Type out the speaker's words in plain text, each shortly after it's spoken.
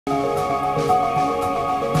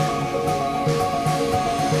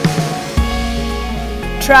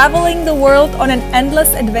Traveling the world on an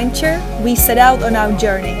endless adventure, we set out on our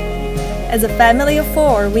journey. As a family of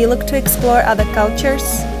 4, we look to explore other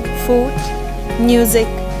cultures, food, music,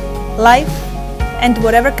 life, and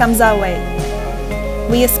whatever comes our way.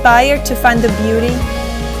 We aspire to find the beauty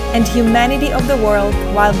and humanity of the world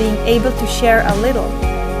while being able to share a little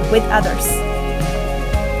with others.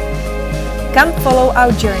 Come follow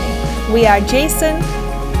our journey. We are Jason,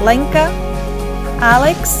 Lenka,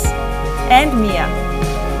 Alex, and Mia.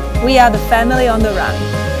 We are the family on the run.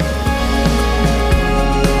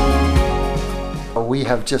 We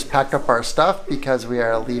have just packed up our stuff because we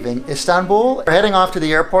are leaving Istanbul. We're heading off to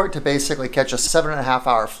the airport to basically catch a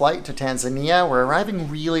 7.5-hour flight to Tanzania. We're arriving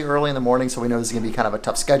really early in the morning, so we know this is going to be kind of a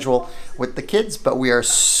tough schedule with the kids, but we are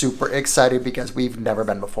super excited because we've never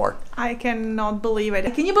been before. I cannot believe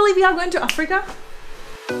it. Can you believe we are going to Africa?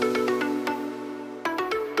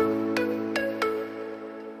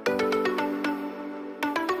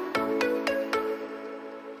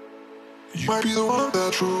 You might be the one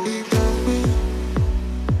that truly got me.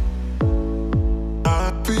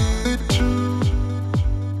 I feel it too.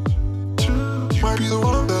 You might be the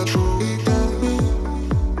one that truly got me.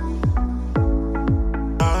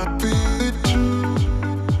 I feel it too.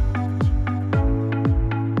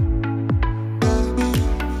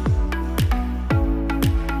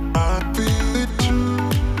 I feel it too.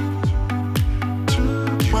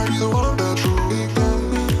 You might be the one that truly got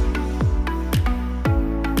me.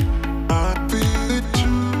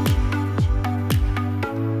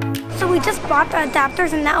 So we just bought the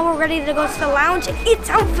adapters and now we're ready to go to the lounge and eat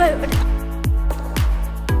some food.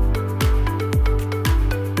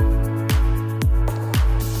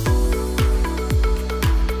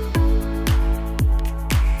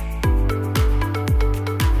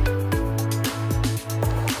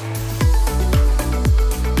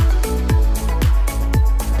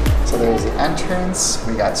 So there's the entrance,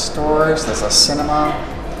 we got stores, there's a cinema,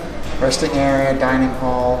 resting area, dining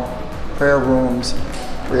hall, prayer rooms,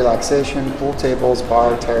 relaxation, pool tables,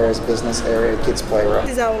 bar, terrace, business area, kids playroom.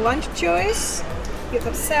 This is our lunch choice. You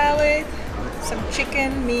have salad, some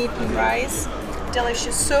chicken, meat, and rice.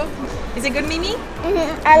 Delicious soup. Is it good, Mimi?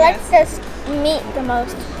 I like this meat the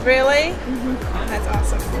most. Really? That's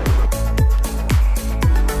awesome.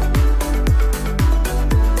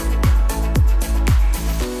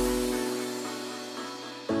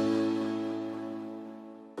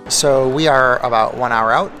 So we are about 1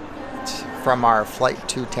 hour out from our flight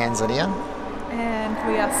to Tanzania. And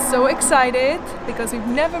we are so excited because we've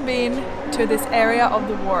never been to this area of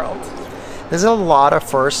the world. There's a lot of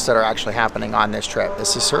firsts that are actually happening on this trip.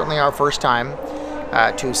 This is certainly our first time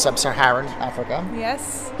to sub-Saharan Africa.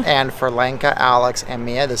 Yes. And for Lenka, Alex, and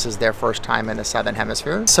Mia, this is their first time in the Southern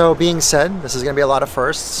Hemisphere. So being said, this is going to be a lot of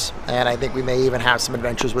firsts, and I think we may even have some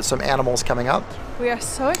adventures with some animals coming up. We are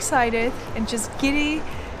so excited and just giddy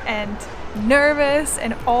and nervous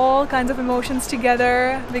and all kinds of emotions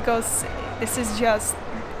together because this is just,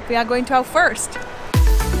 we are going to our first.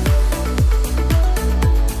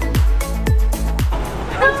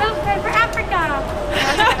 I'm so excited for Africa.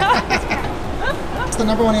 What's the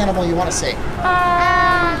 #1 animal you want to see?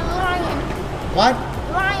 Lion. What?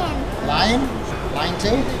 Lion. Lion? Lion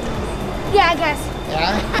too? Yeah, I guess.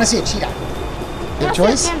 Yeah? I want to see a cheetah. Good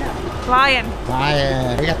choice? Lion.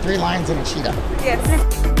 Lion. We got 3 lions and a cheetah. Yes.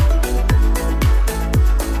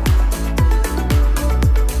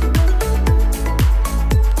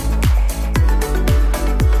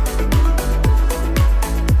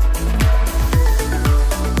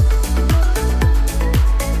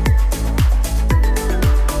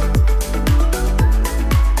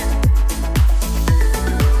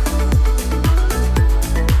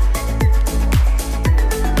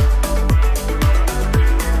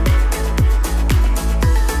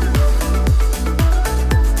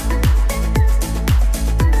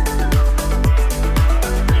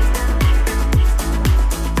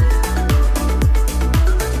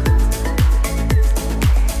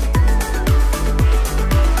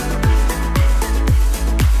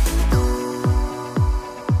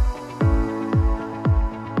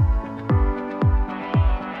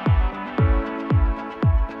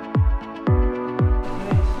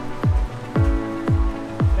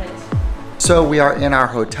 So we are in our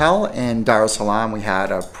hotel in Dar es Salaam. We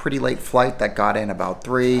had a pretty late flight that got in about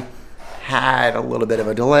 3, had a little bit of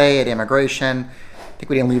a delay at immigration. I think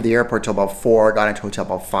we didn't leave the airport till about 4, got into hotel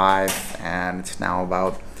about 5, and it's now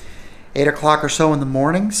about 8 o'clock or so in the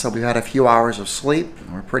morning. So we've had a few hours of sleep.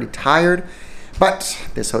 We're pretty tired, but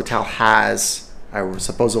this hotel has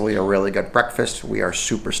supposedly a really good breakfast. We are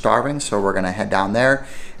super starving, so we're gonna head down there.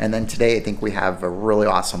 And then today, I think we have a really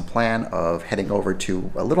awesome plan of heading over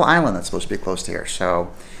to a little island that's supposed to be close to here. So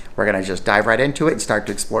we're gonna just dive right into it and start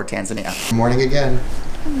to explore Tanzania. Good morning again.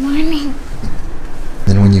 Good morning.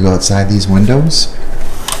 Then when you go outside these windows,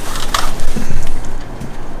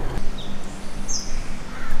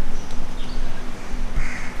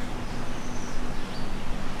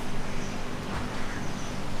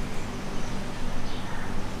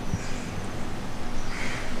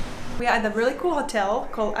 we are at a really cool hotel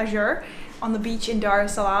called Azure on the beach in Dar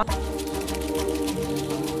es Salaam.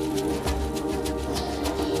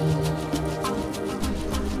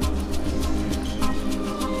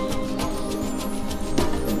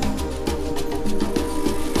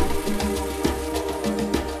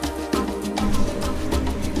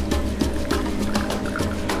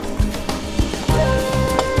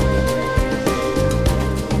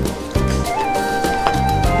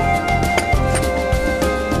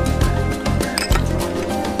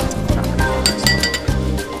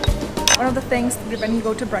 One of the things when you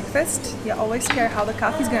go to breakfast, you're always scared how the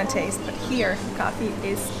coffee is going to taste, but here the coffee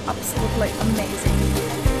is absolutely amazing.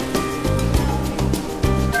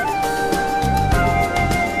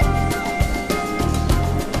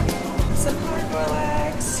 Some hard-boiled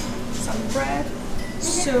eggs, some bread,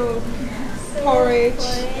 soup, porridge.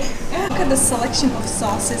 Look at the selection of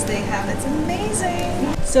sauces they have, it's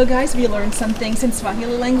amazing. So guys, we learned some things in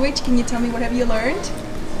Swahili language. Can you tell me what have you learned?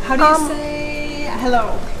 How do you say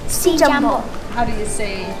hello? Si Jambo. How do you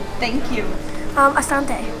say thank you?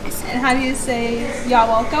 Asante. And how do you say you're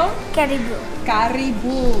welcome? Karibu.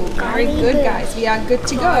 Karibu. Very good, Karibu. guys. We are good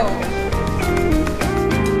to go.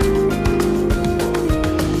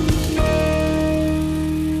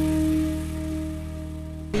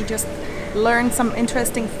 We just learned some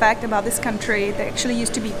interesting fact about this country. There actually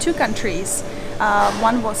used to be two countries.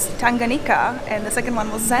 One was Tanganyika and the second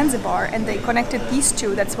one was Zanzibar, and they connected these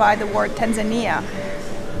two. That's why the word Tanzania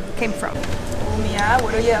came from. Mia,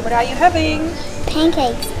 what are you having?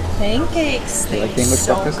 Pancakes. Pancakes. They like look the English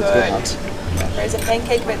so breakfast? good. It's There's a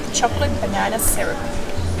pancake with chocolate banana syrup.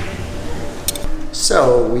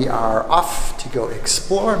 so we are off to go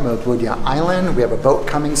explore Mbudya Island. We have a boat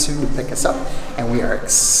coming soon to pick us up, and we are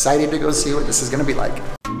excited to go see what this is going to be like.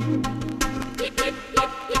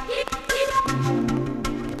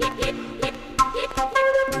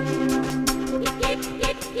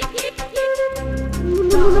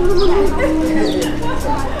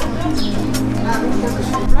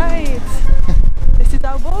 Right. This is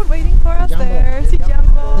our boat waiting for us Jumbo. there. Si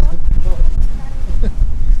Jumbo.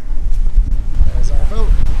 There's our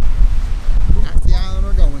boat. That's the island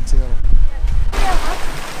we're going to.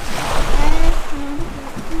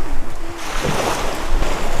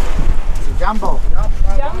 Jumbo.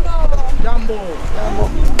 Jumbo.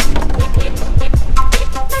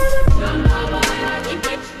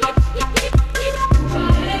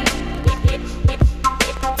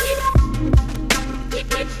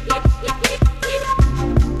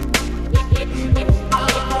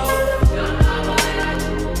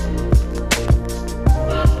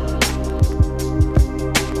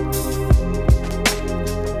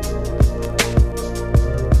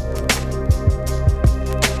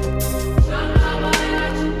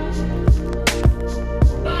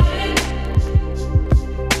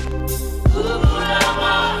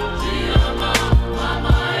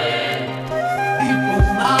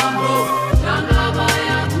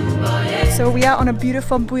 So we are on a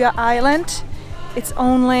beautiful Mbudya Island. It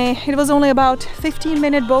was only about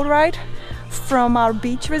 15-minute boat ride from our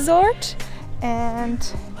beach resort, and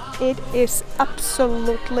it is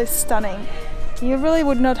absolutely stunning. You really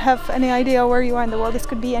would not have any idea where you are in the world. This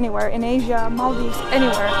could be anywhere, in Asia, Maldives,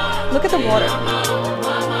 anywhere. Look at the water.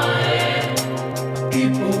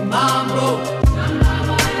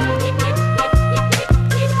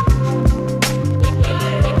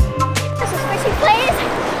 This is fishy place.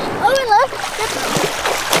 Oh, look.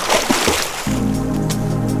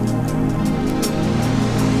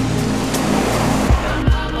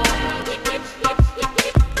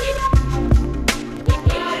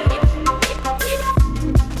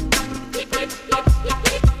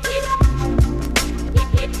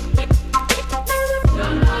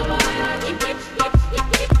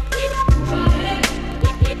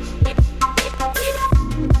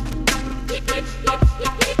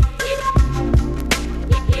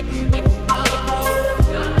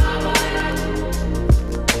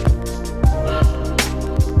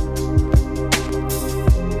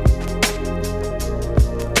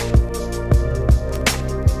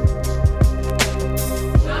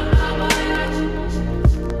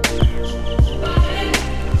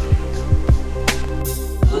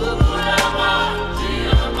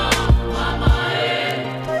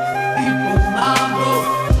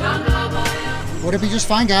 Would it be just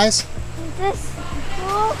fine, guys? This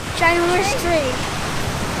cool ginormous tree.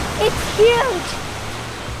 It's huge.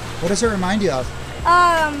 What does it remind you of?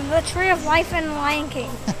 The Tree of Life in Lion King.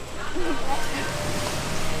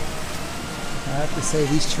 I have to say,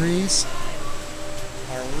 these trees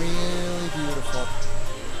are really beautiful.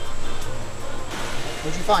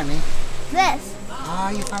 What'd you find, me? This. Ah,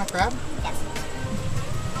 you found a crab? Yes.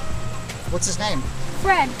 What's his name?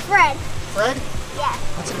 Fred. Fred. Fred? Yeah.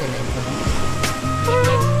 That's a good name for him.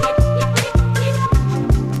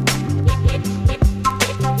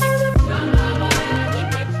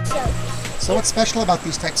 So what's special about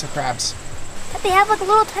these types of crabs? But they have like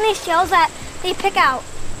little tiny shells that they pick out.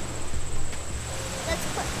 Let's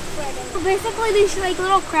put Fred in. So basically, these like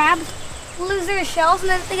little crabs lose their shells and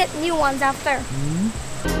then they get new ones after.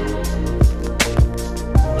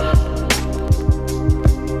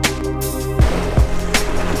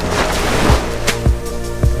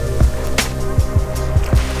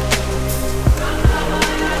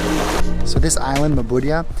 So this island,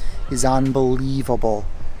 Mbudya, is unbelievable.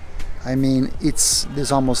 I mean,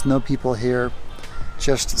 there's almost no people here,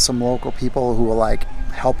 just some local people who will like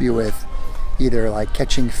help you with either like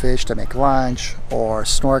catching fish to make lunch or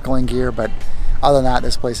snorkeling gear, but other than that,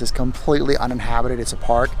 this place is completely uninhabited. It's a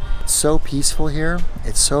park. It's so peaceful here.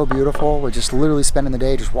 It's so beautiful. We're just literally spending the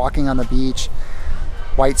day just walking on the beach,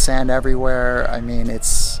 white sand everywhere. I mean,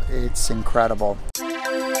 it's incredible.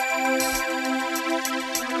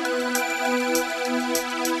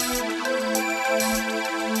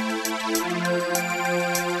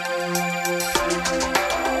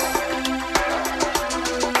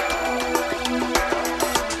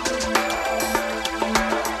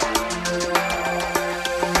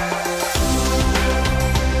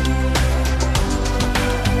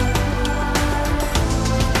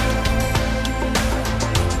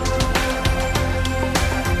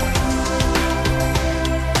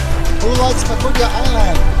 Who likes Mbudya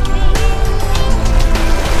Island?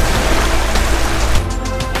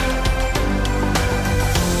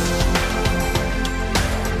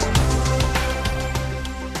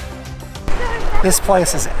 This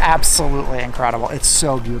place is absolutely incredible. It's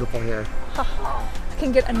so beautiful here. I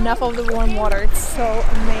can get enough of the warm water. It's so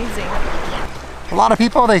amazing. A lot of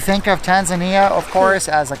people, they think of Tanzania, of course,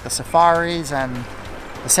 as like the safaris and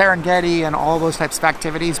the Serengeti and all those types of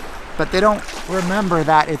activities, but they don't remember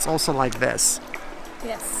that it's also like this.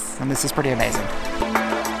 Yes. And this is pretty amazing.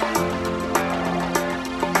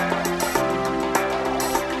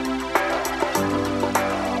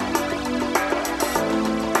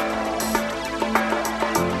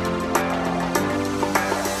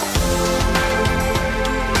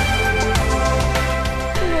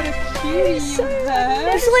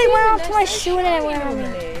 Usually went off to my shoe and I went on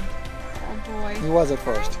it. Oh boy. He was at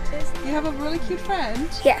first. You have a really cute friend.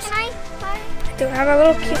 Yes. I do have a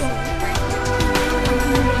little cute one.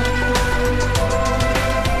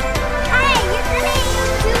 Hey, you didn't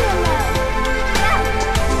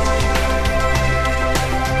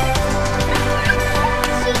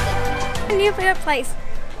do it. New favorite place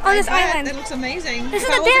on this island. That looks amazing. This is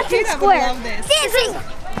If I a was a dancing kid, I would square. love this. Dancing.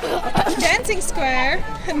 Dancing square.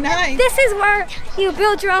 Nice. This is where you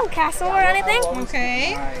build your own castle or anything.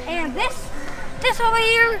 Okay. And this over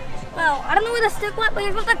here, well, I don't know where the stick went, but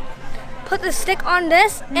you're supposed to put the stick on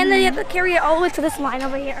this, and then you have to carry it all the way to this line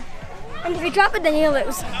over here. And if you drop it, then you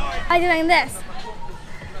lose. By doing this.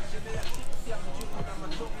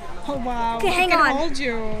 Oh wow. Okay, hang I can on. hold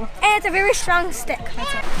you. And it's a very strong stick.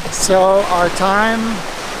 So our time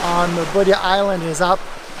on Mbudya Island is up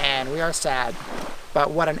and we are sad.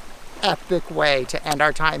 But what an epic way to end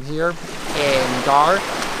our time here in Dar.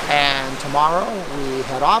 And tomorrow we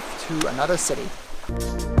head off to another city.